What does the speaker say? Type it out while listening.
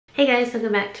Hey guys,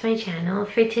 welcome back to my channel.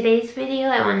 For today's video,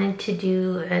 I wanted to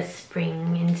do a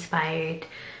spring inspired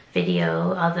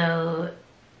video, although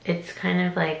it's kind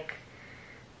of like,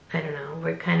 I don't know,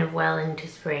 we're kind of well into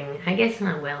spring. I guess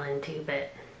not well into,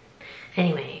 but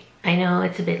anyway, I know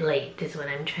it's a bit late is what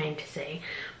I'm trying to say.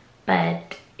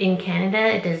 But in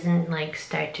Canada, it doesn't like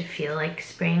start to feel like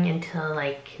spring until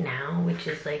like now, which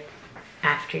is like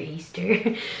after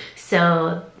Easter.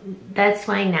 So that's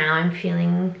why now I'm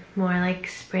feeling more like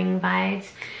spring vibes,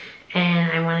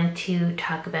 and I wanted to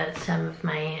talk about some of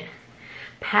my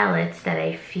palettes that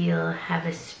I feel have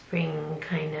a spring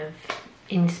kind of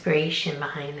inspiration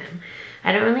behind them.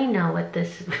 I don't really know what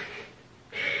this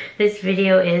this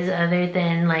video is other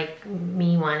than like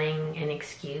me wanting an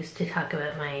excuse to talk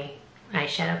about my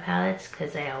eyeshadow palettes,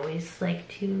 because I always like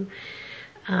to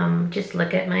just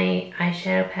look at my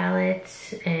eyeshadow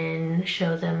palettes and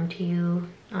show them to you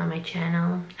on my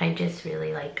channel. I just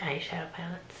really like eyeshadow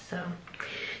palettes. So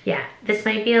yeah, this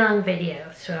might be a long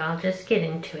video, so I'll just get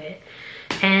into it.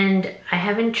 And I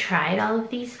haven't tried all of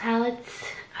these palettes,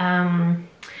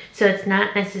 so it's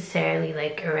not necessarily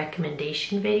like a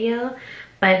recommendation video,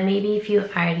 but maybe if you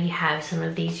already have some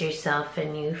of these yourself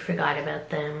and you forgot about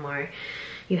them, or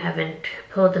you haven't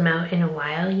pulled them out in a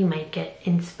while, you might get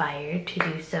inspired to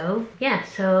do so. Yeah,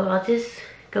 so I'll just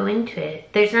go into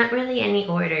it. There's not really any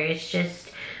order, it's just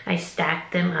I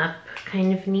stacked them up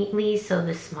kind of neatly, so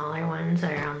the smaller ones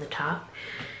are on the top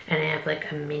and I have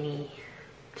like a mini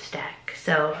stack.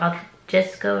 So I'll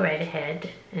just go right ahead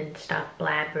and stop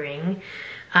blabbering.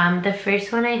 The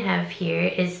first one I have here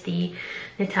is the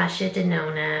Natasha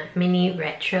Denona Mini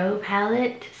Retro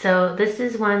palette. So this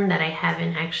is one that I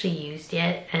haven't actually used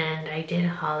yet, and I did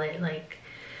haul it like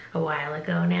a while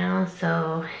ago now.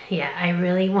 So yeah, I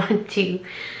really want to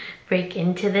break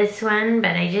into this one,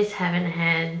 but I just haven't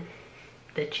had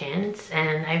the chance.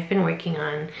 And I've been working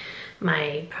on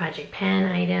my Project Pan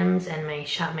items and my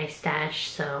Shop My Stash.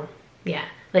 So yeah,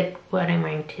 like what I'm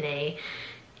wearing today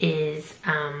is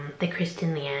the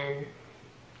Kristen Leanne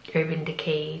Urban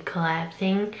Decay collab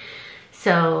thing.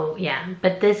 So yeah,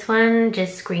 but this one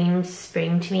just screams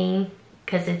spring to me,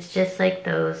 because it's just like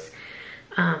those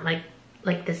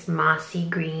like this mossy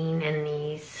green and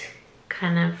these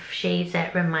kind of shades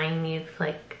that remind me of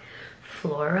like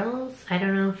florals. I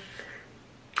don't know if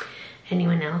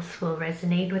anyone else will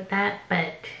resonate with that,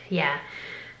 but yeah,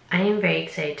 I am very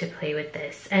excited to play with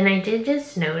this. And I did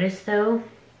just notice though,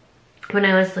 when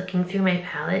I was looking through my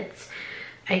palettes,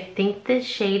 I think this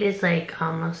shade is like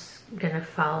almost gonna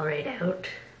fall right out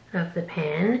of the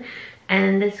pan,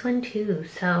 and this one too.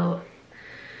 So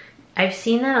I've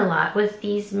seen that a lot with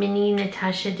these mini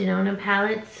Natasha Denona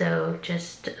palettes, so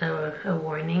just a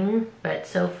warning, but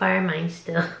so far mine's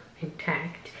still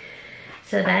intact.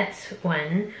 So that's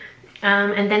one.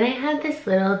 And then I had this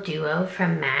little duo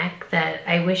from MAC that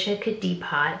I wish I could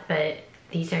depot, but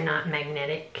these are not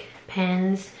magnetic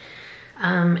pens.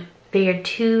 They are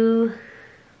two,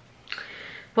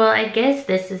 well, I guess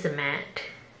this is a matte,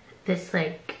 this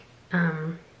like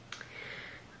kind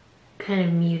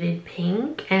of muted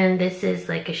pink, and this is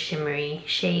like a shimmery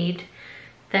shade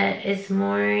that is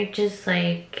more just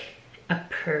like a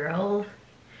pearl.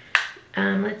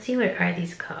 Let's see, what are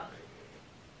these called?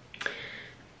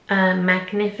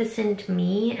 Magnificent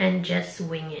Me and Just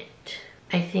Wing It.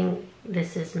 I think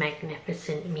this is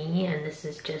Magnificent Me and this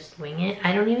is Just Wing It.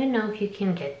 I don't even know if you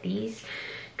can get these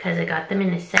because I got them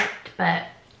in a set, but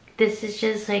this is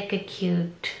just like a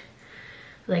cute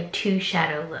like two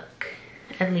shadow look.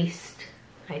 At least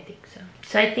I think so.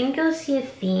 So I think you'll see a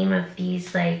theme of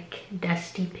these like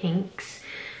dusty pinks,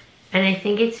 and I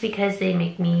think it's because they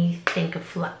make me think of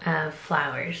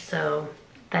flowers. So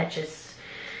that just,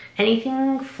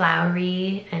 anything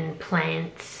flowery and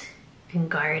plants and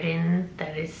garden,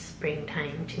 that is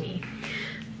springtime to me.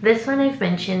 This one I've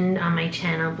mentioned on my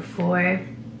channel before.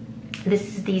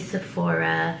 This is the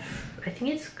Sephora, I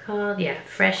think it's called, yeah,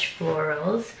 Fresh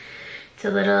Florals. It's a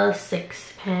little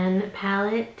 6-pan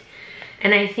palette,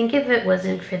 and I think if it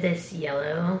wasn't for this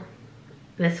yellow,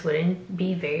 this wouldn't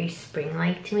be very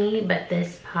spring-like to me, but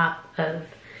this pop of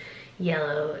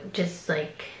yellow just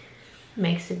like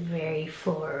makes it very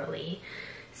florally.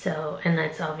 So, and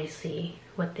that's obviously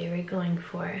what they were going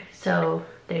for. So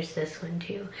there's this one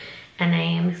too. And I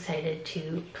am excited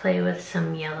to play with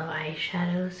some yellow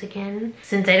eyeshadows again,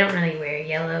 since I don't really wear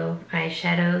yellow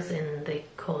eyeshadows in the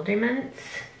colder months.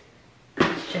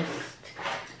 It's just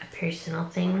a personal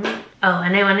thing. Oh,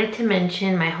 and I wanted to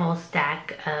mention my whole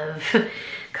stack of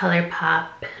ColourPop,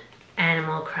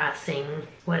 Animal Crossing,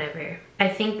 whatever. I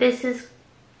think this is,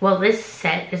 well, this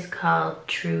set is called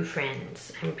True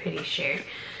Friends, I'm pretty sure.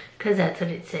 because that's what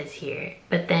it says here.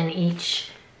 But then each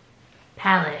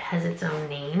palette has its own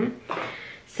name.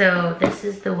 So this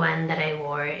is the one that I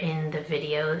wore in the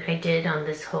video I did on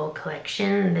this whole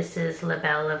collection. This is La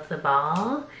Belle of the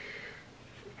Ball.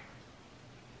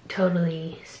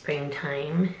 Totally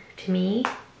springtime to me.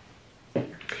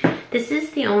 This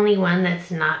is the only one that's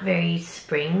not very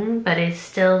spring, but it's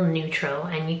still neutral,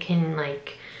 and you can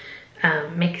like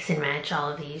mix and match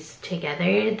all of these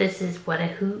together. This is What a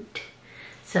Hoot.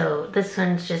 So this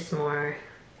one's just more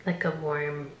like a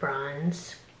warm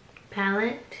bronze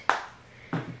palette.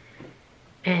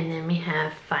 And then we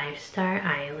have Five Star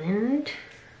Island.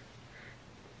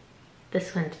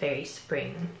 This one's very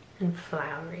spring and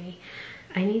flowery.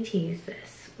 I need to use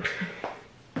this.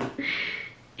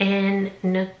 And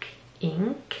Nook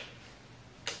Ink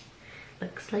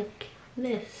looks like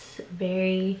this,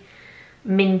 very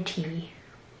minty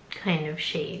kind of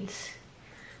shades.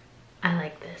 I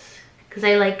like this because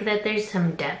I like that there's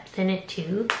some depth in it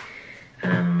too.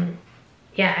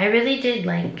 Yeah, I really did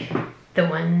like the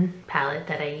one palette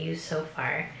that I used so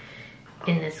far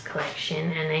in this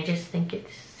collection, and I just think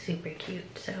it's super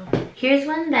cute. So here's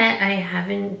one that I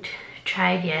haven't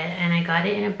tried yet, and I got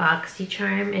it in a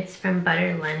BoxyCharm. It's from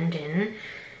Butter London.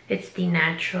 It's the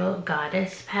Natural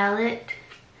Goddess palette.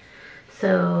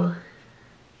 So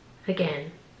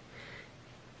again,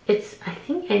 it's, I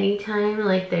think anytime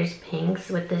like there's pinks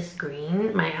with this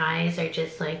green, my eyes are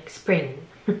just like spring.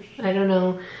 I don't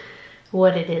know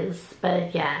what it is,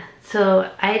 but yeah. So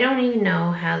I don't even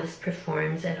know how this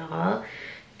performs at all.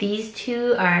 These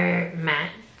two are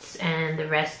mattes and the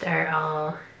rest are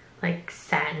all like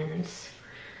satin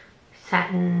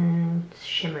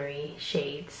shimmery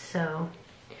shades. So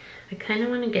I kind of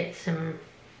want to get some,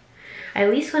 I at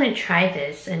least want to try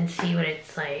this and see what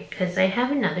it's like, because I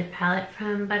have another palette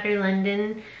from Butter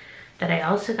London that I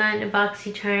also got in a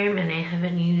BoxyCharm, and I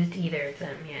haven't used either of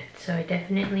them yet, so I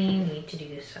definitely need to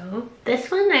do so.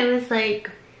 This one I was like,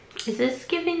 is this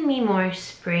giving me more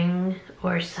spring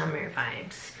or summer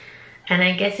vibes? And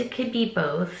I guess it could be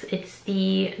both. It's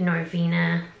the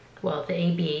Norvina, well, the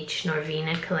ABH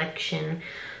Norvina collection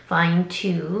volume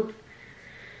 2.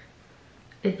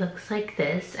 It looks like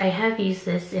this. I have used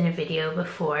this in a video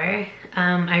before.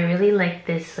 I really like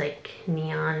this like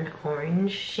neon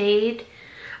orange shade.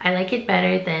 I like it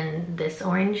better than this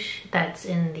orange that's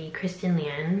in the Kristen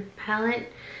Lian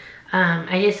palette.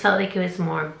 I just felt like it was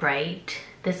more bright.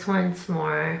 This one's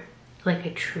more like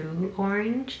a true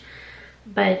orange.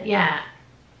 But yeah,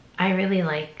 I really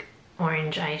like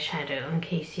orange eyeshadow, in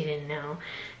case you didn't know.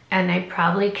 And I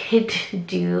probably could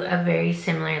do a very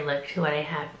similar look to what I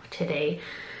have today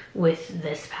with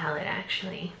this palette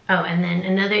actually. Oh, and then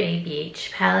another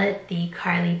ABH palette, the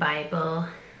Carly Bible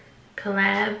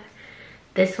collab.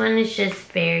 This one is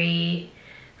just very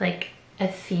like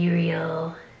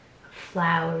ethereal,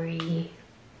 flowery,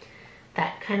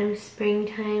 that kind of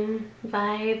springtime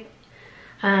vibe.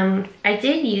 I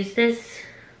did use this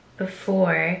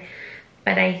before,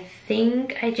 but I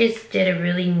think I just did a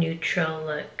really neutral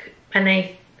look, and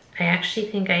I actually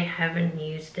think I haven't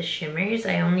used the shimmers.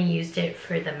 I only used it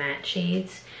for the matte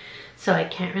shades, so I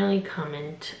can't really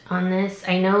comment on this.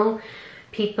 I know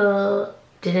people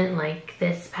didn't like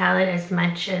this palette as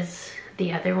much as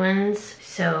the other ones,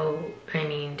 so I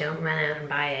mean, don't run out and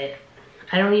buy it.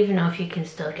 I don't even know if you can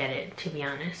still get it, to be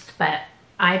honest, but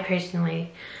I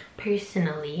personally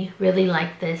really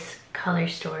like this color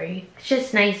story. It's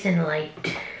just nice and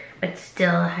light, but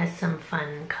still has some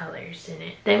fun colors in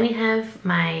it. Then we have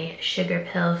my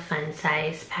Sugarpill Fun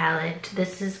Size palette.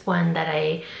 This is one that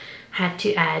I had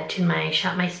to add to my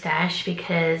Shop My Stash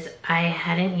because I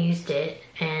hadn't used it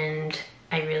and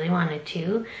I really wanted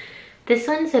to. This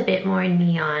one's a bit more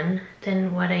neon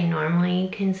than what I normally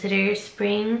consider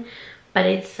spring, but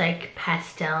it's like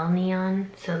pastel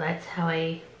neon, so that's how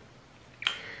I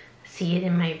see it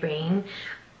in my brain.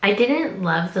 I didn't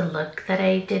love the look that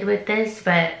I did with this,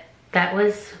 but that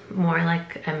was more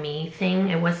like a me thing.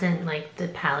 It wasn't like the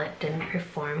palette didn't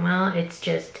perform well. It's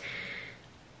just,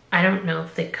 I don't know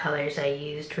if the colors I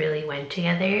used really went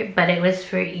together, but it was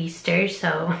for Easter,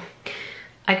 so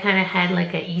I kind of had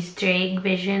like an Easter egg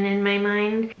vision in my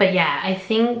mind. But yeah, I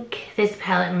think this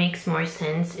palette makes more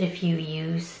sense if you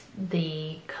use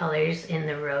the colors in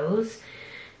the rows,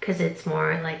 because it's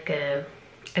more like a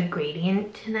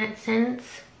gradient in that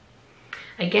sense.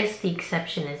 I guess the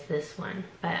exception is this one,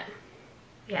 but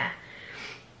yeah,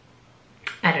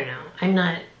 I don't know. I'm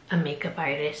not a makeup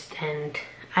artist and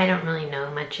I don't really know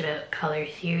much about color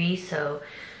theory, so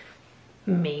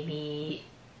maybe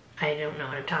I don't know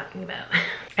what I'm talking about.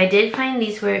 I did find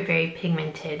these were very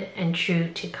pigmented and true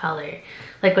to color.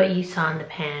 Like what you saw in the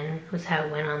pan was how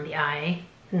it went on the eye,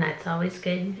 and that's always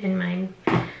good in my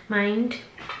mind.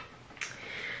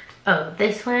 Oh,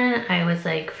 this one, I was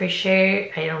like, for sure,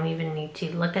 I don't even need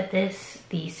to look at this.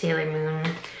 The Sailor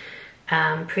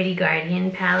Moon Pretty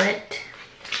Guardian palette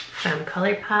from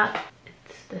ColourPop.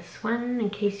 It's this one, in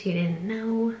case you didn't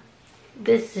know.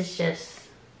 This is just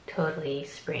totally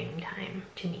springtime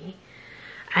to me.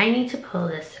 I need to pull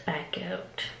this back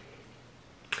out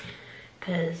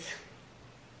because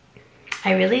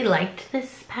I really liked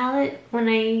this palette when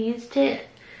I used it.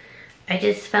 I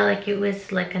just felt like it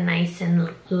was like a nice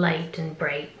and light and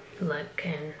bright look,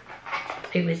 and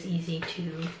it was easy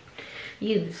to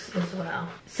use as well.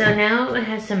 So now it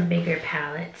has some bigger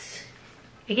palettes.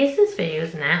 I guess this video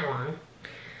isn't that long.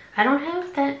 I don't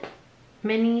have that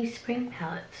many spring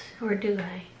palettes, or do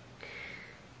I?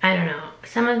 I don't know.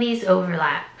 Some of these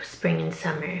overlap spring and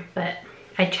summer, but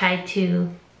I tried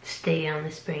to stay on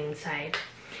the spring side.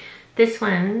 This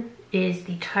one is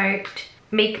the Tarte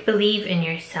Make Believe in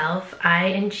Yourself Eye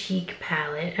and Cheek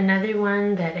palette. Another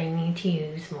one that I need to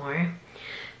use more.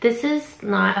 This is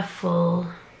not a full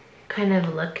kind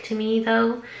of look to me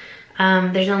though.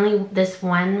 There's only this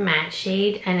one matte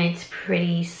shade and it's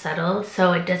pretty subtle,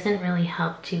 so it doesn't really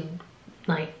help to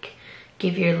like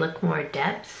give your look more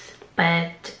depth.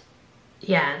 But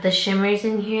yeah, the shimmers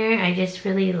in here, I just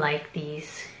really like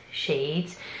these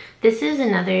shades. This is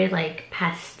another like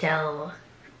pastel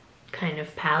kind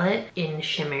of palette in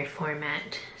shimmer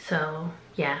format. So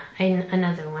yeah,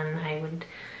 another one I would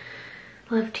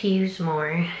love to use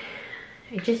more.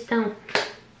 I just don't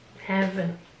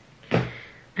have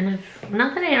enough,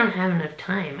 not that I don't have enough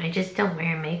time, I just don't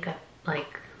wear makeup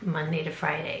like Monday to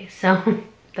Friday. So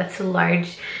that's a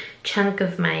large chunk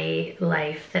of my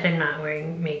life that I'm not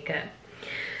wearing makeup.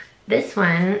 This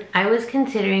one, I was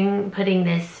considering putting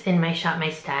this in my Shop My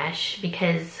Stash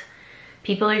because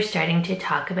people are starting to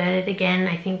talk about it again,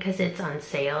 I think because it's on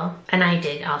sale. And I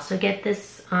did also get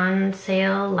this on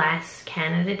sale last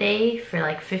Canada Day for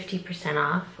like 50%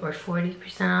 off or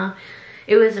 40% off.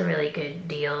 It was a really good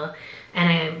deal and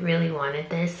I really wanted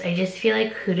this. I just feel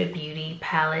like Huda Beauty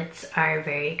palettes are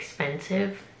very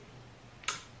expensive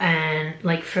and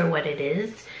like for what it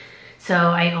is. So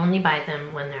I only buy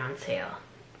them when they're on sale.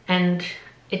 And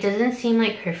it doesn't seem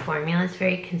like her formula is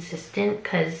very consistent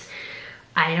because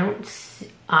I don't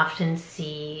often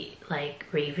see like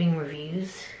raving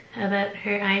reviews about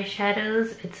her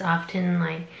eyeshadows. It's often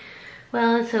like,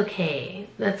 well, it's okay.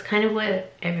 That's kind of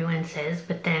what everyone says,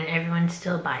 but then everyone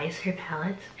still buys her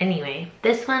palettes. Anyway,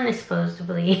 this one is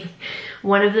supposedly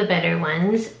one of the better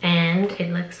ones, and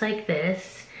it looks like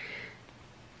this.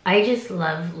 I just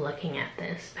love looking at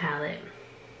this palette.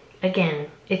 Again,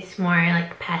 it's more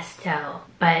like pastel,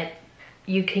 but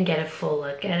you can get a full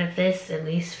look out of this, at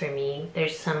least for me.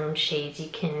 There's some shades you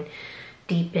can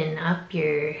deepen up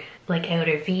your like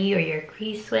outer V or your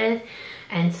crease with,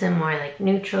 and some more like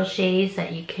neutral shades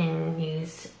that you can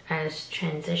use as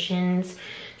transitions.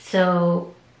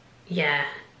 So yeah,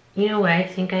 you know what, I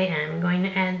think I am going to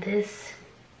add this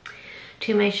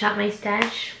to my Shop My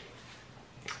Stash,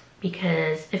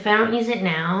 because if I don't use it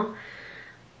now,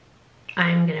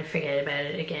 I'm gonna forget about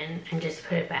it again and just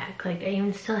put it back. Like I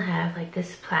even still have like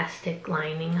this plastic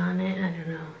lining on it. I don't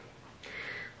know.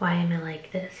 Why am I like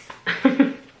this?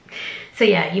 So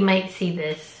yeah, you might see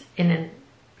this in a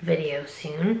video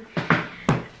soon.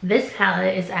 This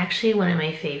palette is actually one of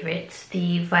my favorites,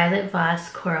 the Violet Voss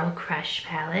Coral Crush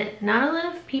palette. Not a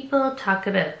lot of people talk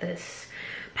about this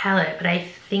palette, but I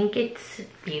think it's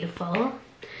beautiful.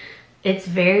 It's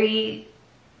very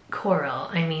coral.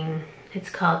 I mean, it's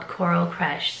called Coral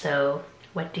Crush, so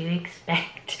what do you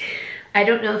expect? I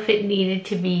don't know if it needed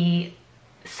to be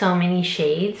so many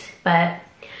shades, but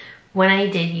when I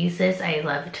did use this, I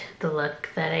loved the look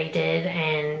that I did,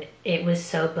 and it was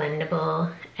so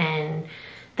blendable, and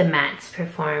the mattes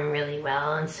perform really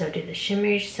well, and so do the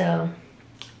shimmers. So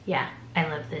yeah, I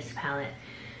love this palette.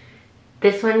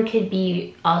 This one could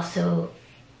be also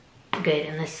good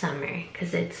in the summer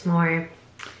because it's more,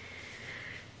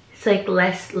 it's like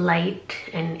less light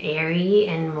and airy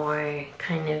and more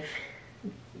kind of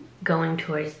going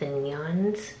towards the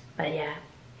neons. But yeah,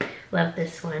 love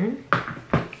this one.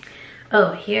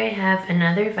 Oh, here I have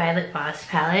another Violet Voss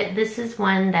palette. This is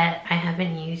one that I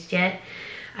haven't used yet.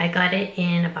 I got it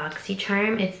in a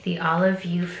BoxyCharm. It's the Olive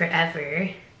You Forever.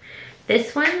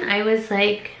 This one, I was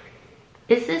like,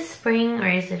 is this spring or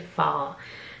is it fall?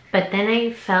 But then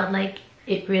I felt like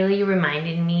it really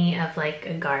reminded me of like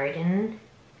a garden,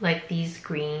 like these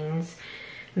greens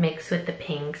mixed with the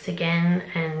pinks again,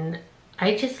 and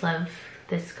I just love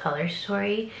this color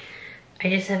story. I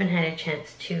just haven't had a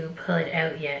chance to pull it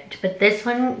out yet. But this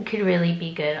one could really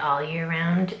be good all year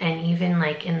round, and even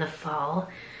like in the fall.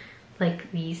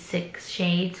 Like these 6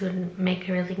 shades would make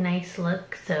a really nice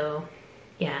look. So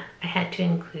yeah, I had to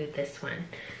include this one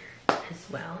as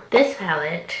well. This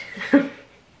palette,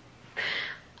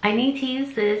 I need to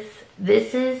use this.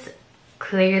 This is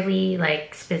clearly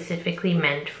like specifically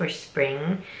meant for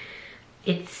spring.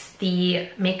 It's the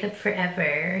Makeup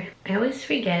Forever. I always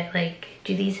forget, like,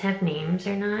 do these have names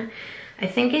or not? I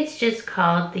think it's just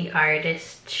called the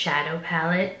Artist Shadow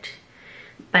Palette,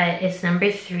 but it's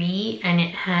number 3 and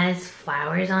it has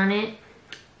flowers on it.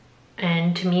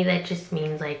 And to me that just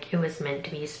means like it was meant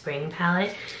to be a spring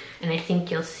palette. And I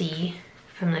think you'll see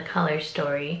from the color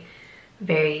story,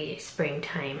 very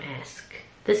springtime-esque.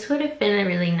 This would have been a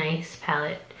really nice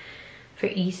palette for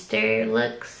Easter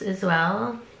looks as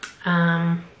well.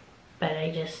 But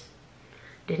I just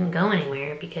didn't go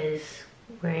anywhere because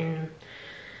we're in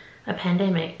a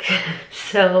pandemic.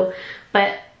 So,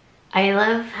 but I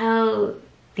love how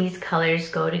these colors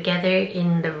go together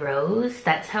in the rose.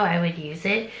 That's how I would use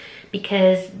it,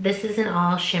 because this is an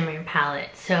all shimmer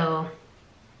palette. So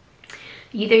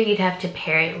either you'd have to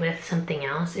pair it with something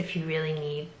else if you really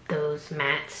need those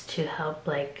mattes to help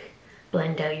like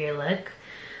blend out your look.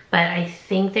 But I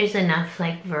think there's enough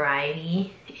like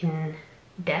variety in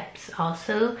depths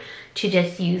also to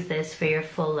just use this for your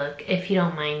full look if you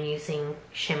don't mind using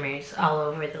shimmers all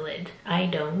over the lid. I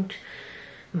don't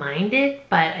mind it,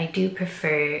 but I do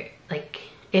prefer, like,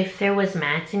 if there was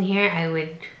mattes in here, I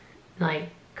would like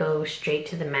go straight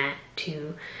to the matte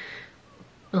to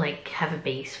like have a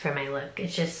base for my look.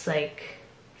 It's just like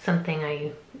something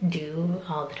I do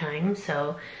all the time,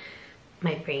 so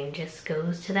my brain just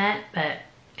goes to that. But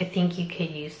I think you could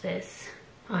use this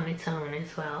on its own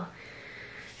as well.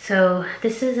 So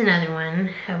this is another one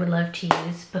I would love to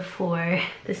use before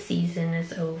the season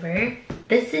is over.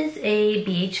 This is a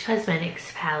BH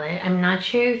Cosmetics palette. I'm not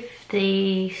sure if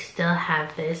they still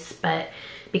have this, but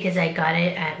because I got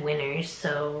it at Winners,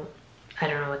 so I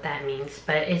don't know what that means.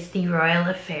 But it's the Royal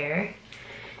Affair,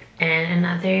 and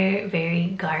another very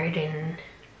garden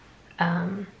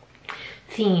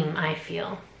theme, I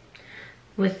feel,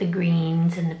 with the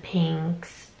greens and the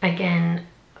pinks. Again,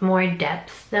 more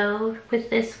depth though with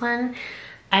this one.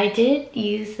 I did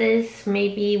use this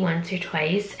maybe once or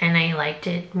twice and I liked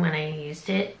it when I used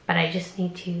it, but I just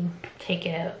need to take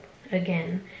it out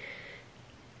again.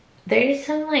 There's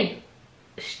some like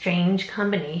strange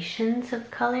combinations of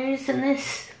colors in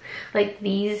this. Like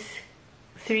these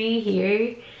 3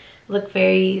 here look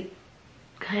very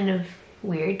kind of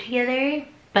weird together,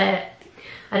 but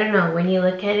I don't know, when you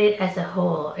look at it as a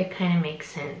whole, it kind of makes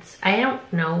sense. I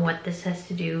don't know what this has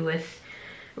to do with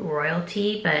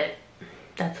royalty, but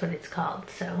that's what it's called,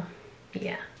 so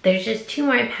yeah. There's just 2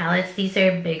 more palettes. These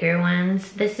are bigger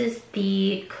ones. This is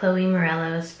the Chloe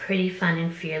Morello's Pretty Fun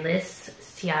and Fearless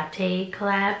Ciaté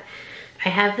collab. I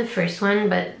have the first one,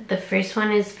 but the first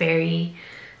one is very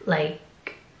like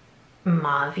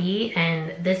mauve-y,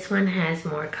 and this one has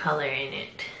more color in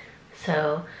it.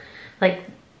 So like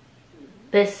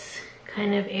this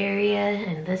kind of area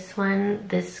and this one,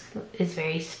 this is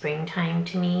very springtime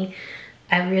to me.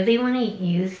 I really want to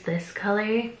use this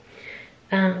color.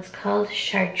 It's called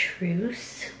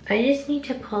Chartreuse. I just need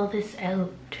to pull this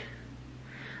out.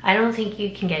 I don't think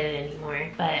you can get it anymore,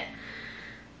 but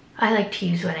I like to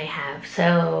use what I have,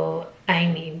 so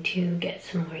I need to get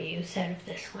some more use out of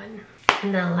this one.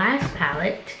 And the last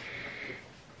palette,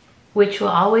 which will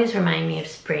always remind me of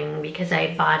spring because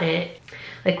I bought it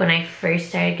like when I first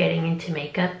started getting into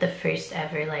makeup, the first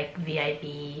ever like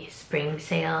VIB spring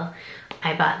sale.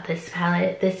 I bought this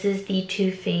palette. This is the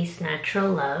Too Faced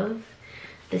Natural Love.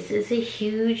 This is a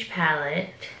huge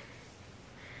palette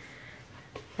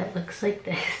that looks like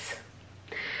this.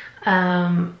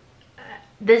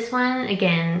 This one,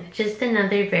 again, just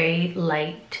another very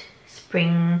light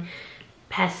spring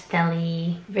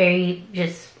pastel-y, very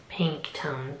just pink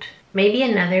toned. Maybe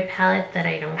another palette that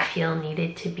I don't feel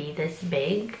needed to be this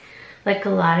big. Like a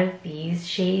lot of these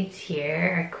shades here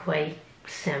are quite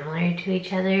similar to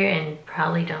each other and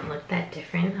probably don't look that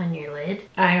different on your lid.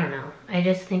 I don't know. I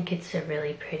just think it's a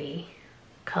really pretty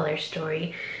color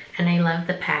story. And I love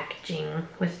the packaging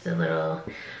with the little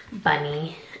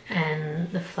bunny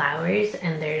and the flowers,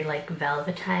 and they're like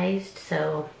velvetized,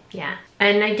 so yeah.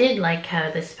 And I did like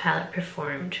how this palette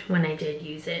performed when I did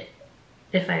use it,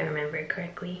 if I remember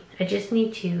correctly. I just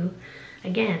need to,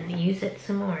 again, use it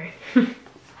some more.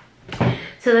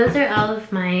 So those are all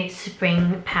of my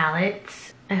spring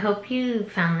palettes. I hope you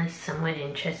found this somewhat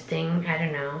interesting. I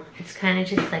don't know. It's kind of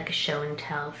just like a show and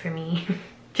tell for me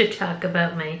to talk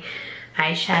about my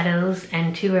eyeshadows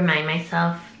and to remind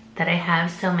myself that I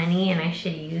have so many and I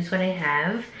should use what I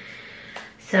have.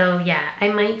 So yeah, I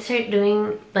might start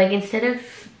doing, like, instead of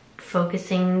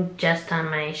focusing just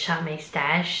on my Shop My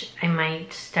Stash, I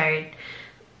might start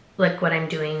like what I'm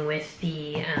doing with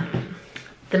the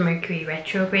Mercury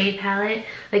Retrograde palette.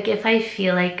 Like, if I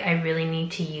feel like I really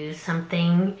need to use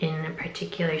something in a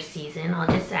particular season, I'll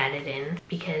just add it in,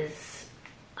 because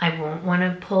I won't want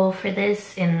to pull for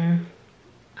this in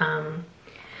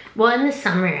well, in the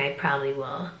summer I probably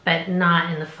will, but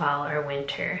not in the fall or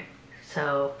winter.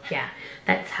 So yeah,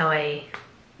 that's how I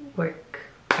work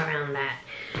around that.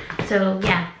 So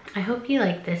yeah, I hope you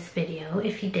liked this video.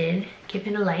 If you did, give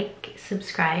it a like,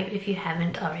 subscribe if you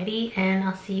haven't already, and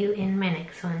I'll see you in my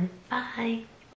next one. Bye!